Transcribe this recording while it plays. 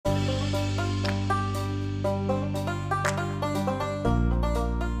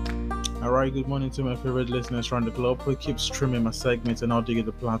right, good morning to my favorite listeners around the globe who keep streaming my segments and all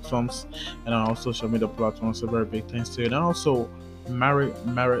digital platforms and on all social media platforms. So very big thanks to you. And also, Merry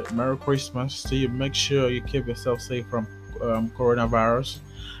Christmas to you. Make sure you keep yourself safe from coronavirus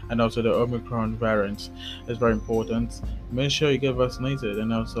and also the Omicron variant. It's very important. Make sure you get vaccinated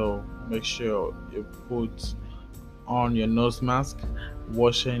and also make sure you put on your nose mask,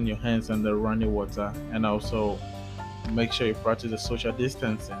 washing your hands under running water, and also make sure you practice the social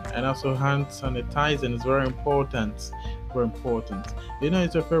distancing and also hand sanitizing is very important. Very important.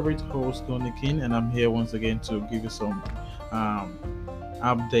 It's your favorite host, Tony King, and I'm here once again to give you some um,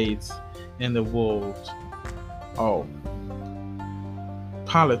 updates in the world of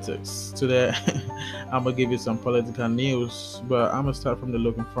politics. Today, I'm gonna give you some political news, but I'm gonna start from the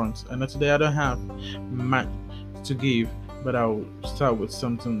looking front. And today, I don't have much to give, but I'll start with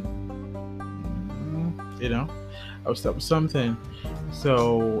something. You know, I'll start with something.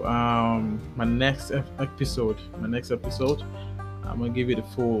 So, my next episode, I'm gonna give you the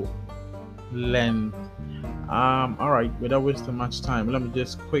full length. All right, without wasting much time, let me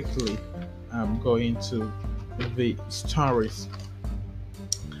just quickly go into the stories.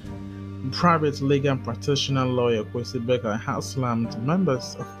 Private legal practitioner lawyer Kwesi Becker has slammed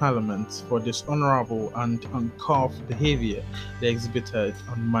members of parliament for dishonorable and uncouth behavior they exhibited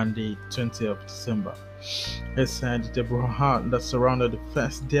on Monday, 20th of December. He said the brouhaha that surrounded the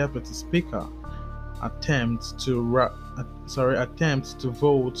first deputy speaker attempt to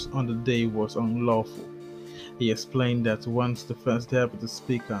vote on the day was unlawful. He explained that once the first deputy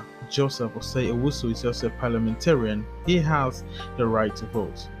speaker, Joseph Osei Owusu, is also a parliamentarian, he has the right to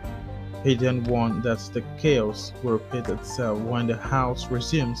vote. He then warned that the chaos will repeat itself when the House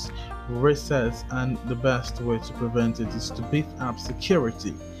resumes recess, and the best way to prevent it is to beef up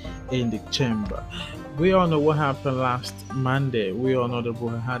security in the chamber. We all know what happened last Monday. We all know the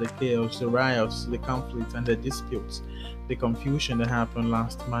brouhaha, the chaos, the riots, the conflicts, and the disputes. The confusion that happened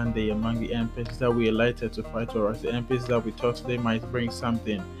last Monday among the MPs that we elected to fight for us, the MPs that we thought they might bring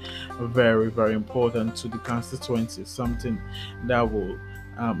something very, very important to the constituency, something that will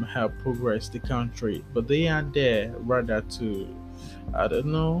help progress the country. But they are there rather to,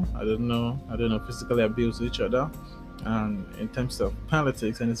 physically abuse each other in terms of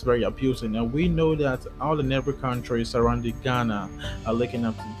politics, and it's very abusing. And we know that all in every country surrounding Ghana are looking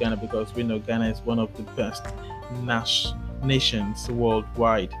up to Ghana because we know Ghana is one of the best nations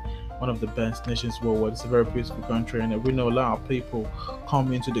worldwide. One of the best nations worldwide. It's a very beautiful country, and we know a lot of people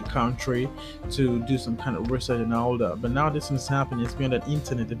come into the country to do some kind of research and all that. But now this is happening. It's been on the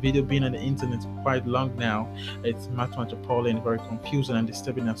internet. The video being on the internet for quite long now. It's much appalling, very confusing and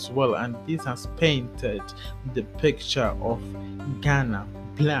disturbing as well. And this has painted the picture of Ghana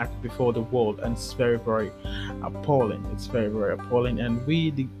black before the world, and it's very, very appalling. It's very, very appalling, and we,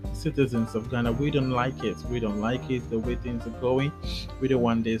 the citizens of Ghana, we don't like it. We don't like it the way things are going. We don't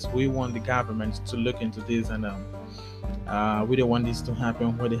want this. We want the government to look into this, and we don't want this to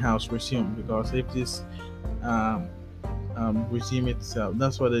happen when the House resume, because if this resume itself,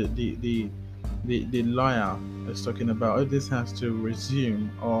 that's what the lawyer is talking about. If this has to resume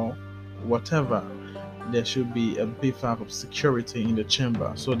or whatever, there should be a beef up of security in the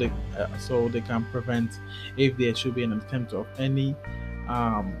chamber, so they can prevent if there should be an attempt of anything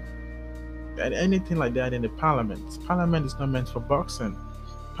like that in the parliament. Parliament is not meant for boxing.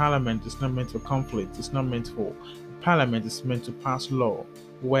 Parliament is not meant for conflict. It's not meant for Parliament is meant to pass law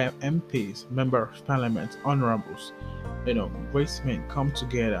where MPs, member of parliament, honorables, great men come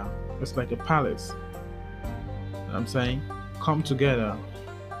together. It's like a palace. I'm saying, come together,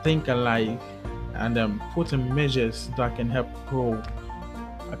 think alike, and put in measures that can help grow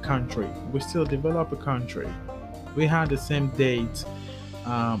a country. We still develop a country. We had the same date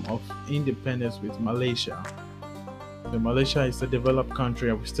of independence with Malaysia. Malaysia is a developed country,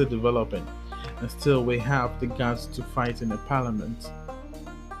 and we're still developing, and still we have the guts to fight in the parliament.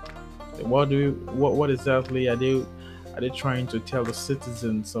 What exactly are they trying to tell the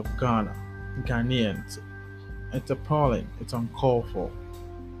citizens of Ghana, Ghanaians? It's appalling. It's uncalled for.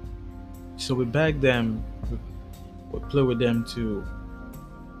 So we beg them, we play with them to,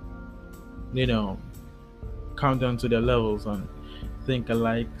 come down to their levels and think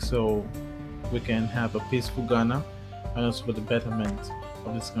alike, so we can have a peaceful Ghana and also for the betterment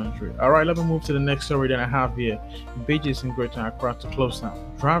of this country. All right, let me move to the next story that I have here. Beaches in Greater Accra to close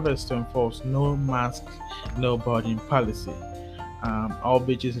down. Drivers to enforce no mask, no boarding policy. All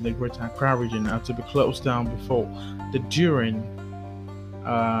beaches in the Greater Accra region are to be closed down before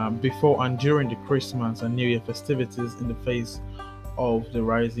and during the Christmas and New Year festivities in the face of the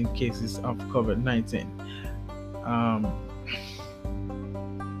rising cases of COVID-19.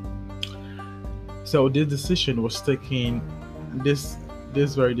 So this decision was taken. This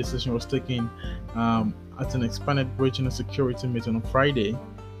this very decision was taken at an expanded regional security meeting on Friday,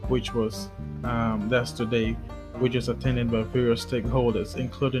 which was that's today, which was attended by various stakeholders,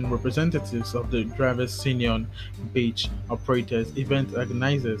 including representatives of the drivers' union, beach operators, event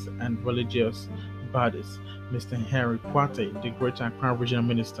organizers, and religious bodies. Mr. Henry Kwate, the Greater Accra Regional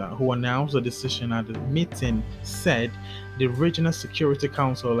Minister, who announced the decision at the meeting, said the Regional Security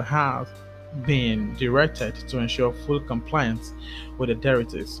Council has been directed to ensure full compliance with the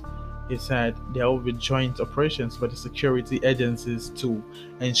directives. He said there will be joint operations by the security agencies to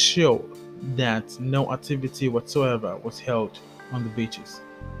ensure that no activity whatsoever was held on the beaches.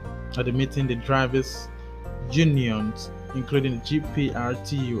 At the meeting, the drivers' unions, including the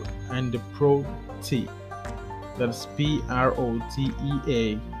GPRTU and the PROT, that is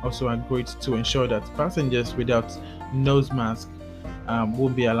PROTEA, also agreed to ensure that passengers without nose mask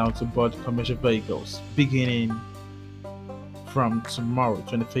won't be allowed to board commercial vehicles beginning from tomorrow,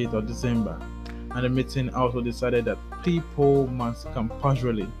 25th of December. And the meeting also decided that people must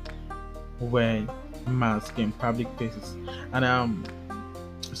compulsorily wear masks in public places and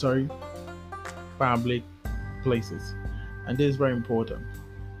public places. And this is very important.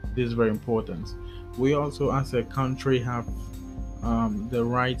 This is very important. We also, as a country, have the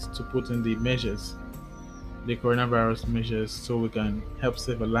right to put in the measures, the coronavirus measures, so we can help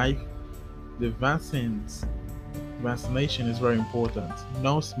save a life. The vaccination is very important.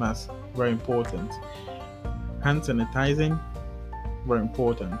 Nose mask, very important. Hand sanitizing, very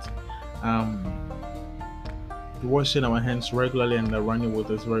important. Washing our hands regularly and the running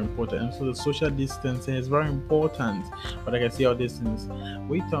water is very important. And so the social distancing is very important. But I can see all these things.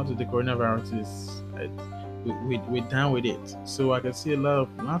 We thought that the coronavirus is we're done with it. So I can see a lot of,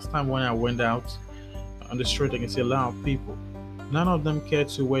 last time when I went out on the street, I can see a lot of people. None of them care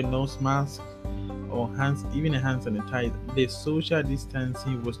to wear nose masks or hands, even a hand sanitizer. The social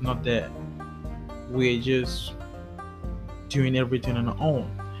distancing was not there. We're just doing everything on our own,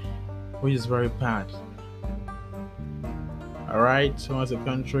 which is very bad. Alright, so as a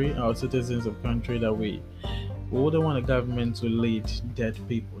country, our citizens of country, that we wouldn't want the government to lead dead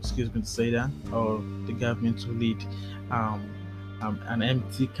people, excuse me to say that, or the government to lead an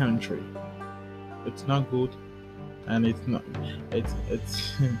empty country. It's not good, and it's not, it's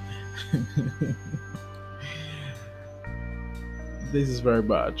this is very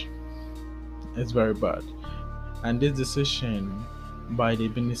bad. It's very bad. And this decision by the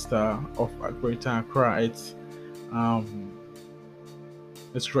Minister of Greater Accra, it's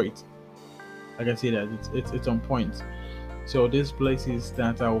great. I can see that it's on point. So these places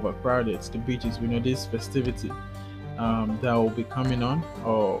that are overcrowded, the beaches, we know this festivity that will be coming on,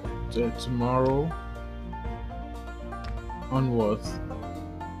 or tomorrow onwards.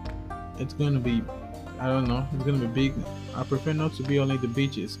 It's going to be, I don't know, it's going to be big. I prefer not to be only the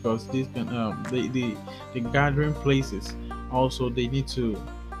beaches, because these can the gathering places also, they need to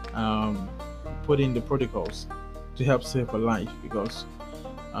put in the protocols to help save a life, because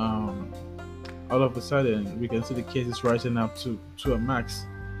all of a sudden we can see the cases rising up to a max,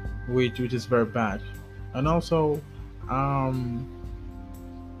 which is very bad. And also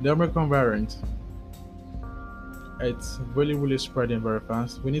the Omicron variant, it's really spreading very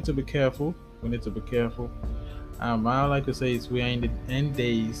fast. We need to be careful. I like to say is we are in the end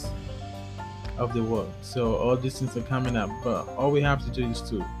days of the world, so all these things are coming up, but all we have to do is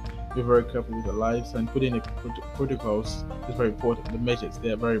to be very careful with our lives, and putting the protocols is very important. The measures, they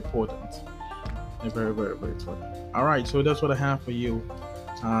are very important. They're very important. All right, so that's what I have for you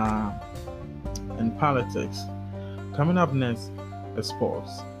in politics. Coming up next is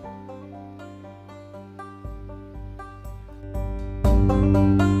sports.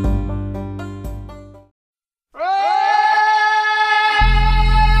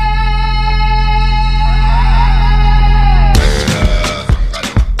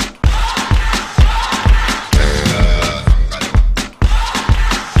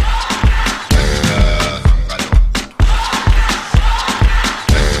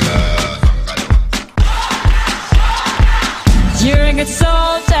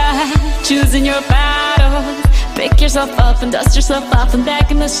 Choosing your battle, pick yourself up and dust yourself off and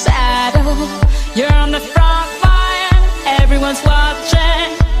back in the saddle. You're on the front line, everyone's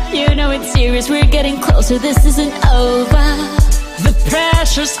watching. You know it's serious, we're getting closer, this isn't over. The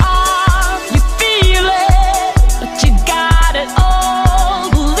pressure's on, you feel it, but you got it all,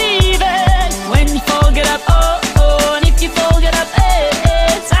 believe it. When you fall, get up, oh, and if you fall, get up,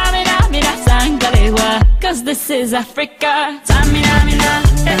 Tamina, mina, sangalewa, cause this is Africa. Tamina, mina,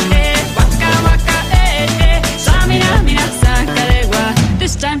 Waka, Samina, mina, sangalewa,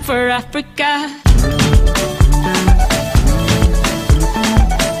 this time for Africa.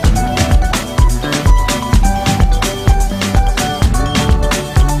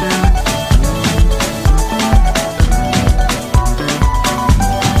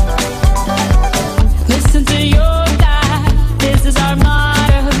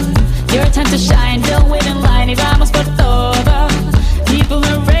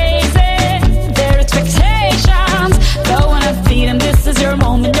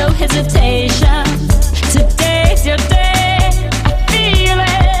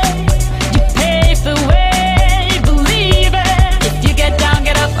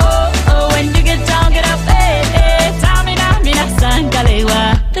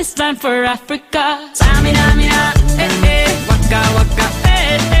 time for Africa. Samina, mina, waka, waka,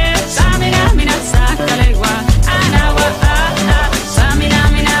 Samina, mina, sakalewa, anawa, Samina,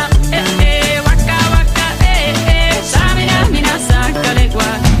 mina, waka, waka, Samina, mina, sakalewa.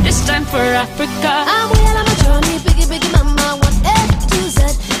 This time for Africa. I'm well on my journey, biggie, biggie, mama, 1 A to Z.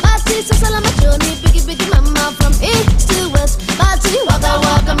 My teacher's all on my journey, biggie, biggie, mama, from east to west. My tea, waka,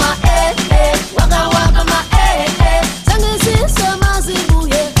 waka, my waka, waka, my Sangin' so mazibu,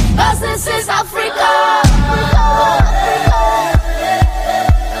 yeah. 'Cause this is Africa.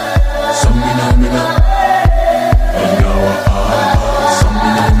 Samina, mina, Anyawa,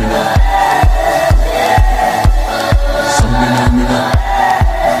 Samina, mina, Samina, mina,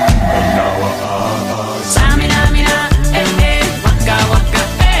 Anyawa, Samina, mina, waka, waka,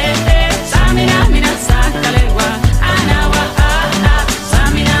 Samina, mina, sakalewa, anawa,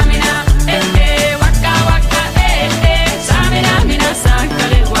 Samina, mina, waka, waka, Samina, mina,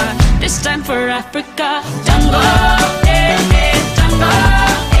 sakalewa. This time for Africa. Jungle, jungle,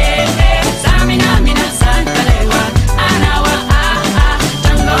 Samina, mina, sakalewa, anawa,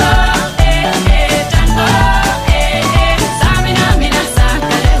 jungle, jungle, Samina, mina,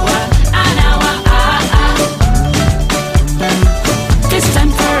 sakalewa, anawa, This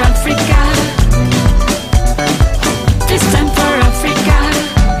time for Africa. This time for Africa.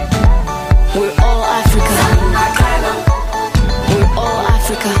 We're all Africa. We're all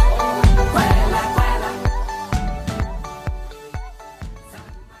Africa.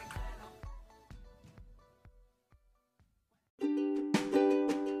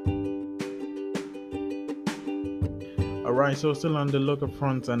 Alright, so still on the local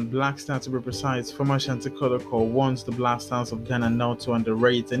front, and Black Stars to be precise, former Shanti Kotoko wants the Black Stars of Ghana now to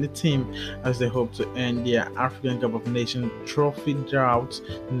underrate any team as they hope to end their African Cup of Nations trophy drought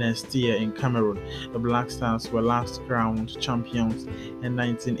next year in Cameroon. The Black Stars were last crowned champions in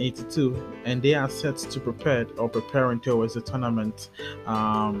 1982, and they are set to preparing towards the tournament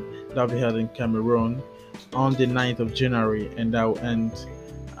that will be held in Cameroon on the 9th of January, and that will end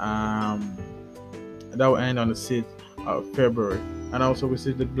on the 6th of February. And also we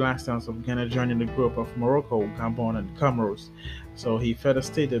see the Black Stars of Ghana joining the group of Morocco, Gabon, and Comoros. So he further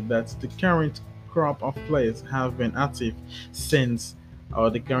stated that the current crop of players have been active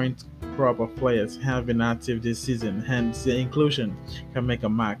this season, hence their inclusion can make a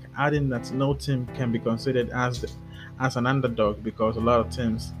mark, adding that no team can be considered as an underdog because a lot of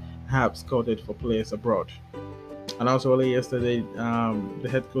teams have scouted for players abroad. And also earlier yesterday, the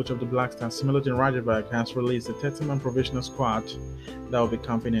head coach of the Black Stars, Similotin Rajabak, has released a 30-man provisional squad that will be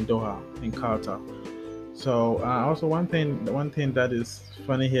camping in Doha, in Qatar. So also one thing that is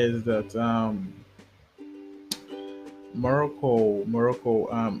funny here is that Morocco,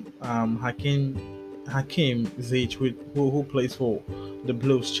 Hakim Ziyech, who plays for the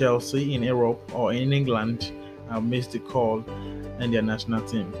Blues Chelsea in Europe or in England, missed the call in their national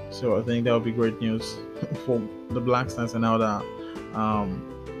team. So I think that would be great news for the Black Stars and other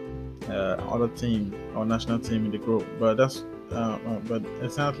team or national team in the group. But that's but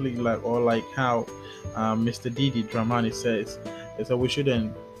exactly like how Mr. Didi Dramani says, is that we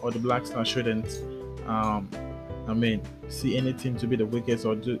shouldn't, or the Black Stars shouldn't, see any team to be the weakest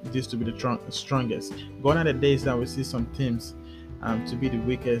or this to be the strongest. Gone are the days that we see some teams to be the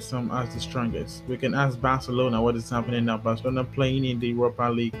weakest, some as the strongest. We can ask Barcelona what is happening now. Barcelona playing in the Europa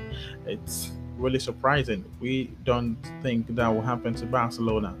League. It's really surprising. We don't think that will happen to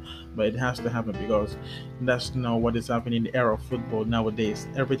Barcelona, but it has to happen because that's not what is happening in the era of football nowadays.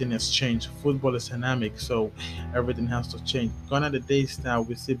 Everything has changed. Football is dynamic, so everything has to change. Gone are the days that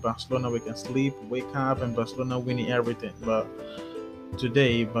we see Barcelona, we can sleep, wake up, and Barcelona winning everything. But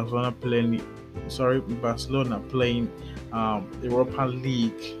today, Barcelona playing Europa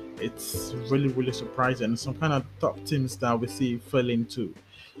League. It's really, really surprising. Some kind of top teams that we see failing to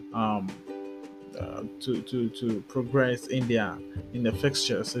progress in the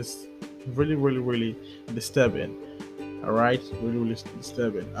fixtures is really, really, really disturbing. All right, really, really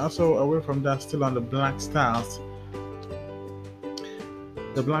disturbing. Also, away from that, still on the Black Stars.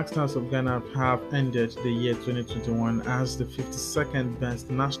 The Black Stars of Ghana have ended the year 2021 as the 52nd best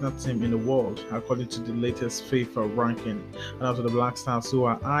national team in the world, according to the latest FIFA ranking. And also the Black Stars, who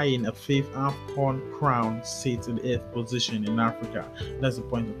are eyeing a 5th AFCON crown, sit in the 8th position in Africa. That's the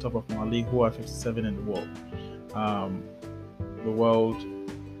point on top of Mali, who are 57 in the world. The world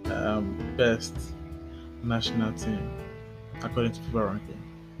best national team, according to FIFA ranking.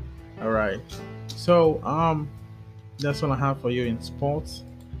 All right. So that's all I have for you in sports.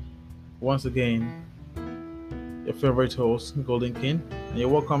 Once again, your favorite host, Golden King, and you're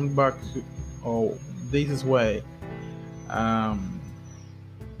welcome back to this is where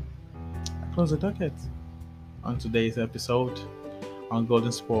close the docket on today's episode on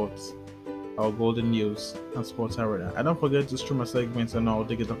Golden Sports, our Golden News and Sports Arena. And don't forget to stream our segments on our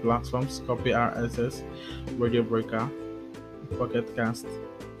digital platforms, copy RSS, Radio Breaker, Pocket Cast,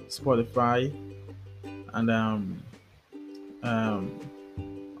 Spotify, and on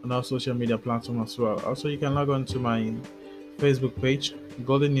our social media platform as well. Also, you can log on to my Facebook page,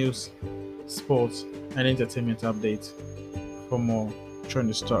 Golden News, Sports, and Entertainment Update for more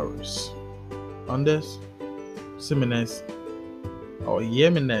trending stories. On this, see me next, or hear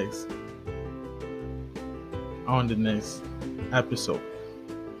me next on the next episode.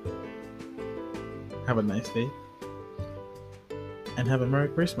 Have a nice day and have a Merry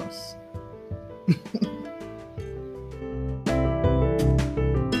Christmas.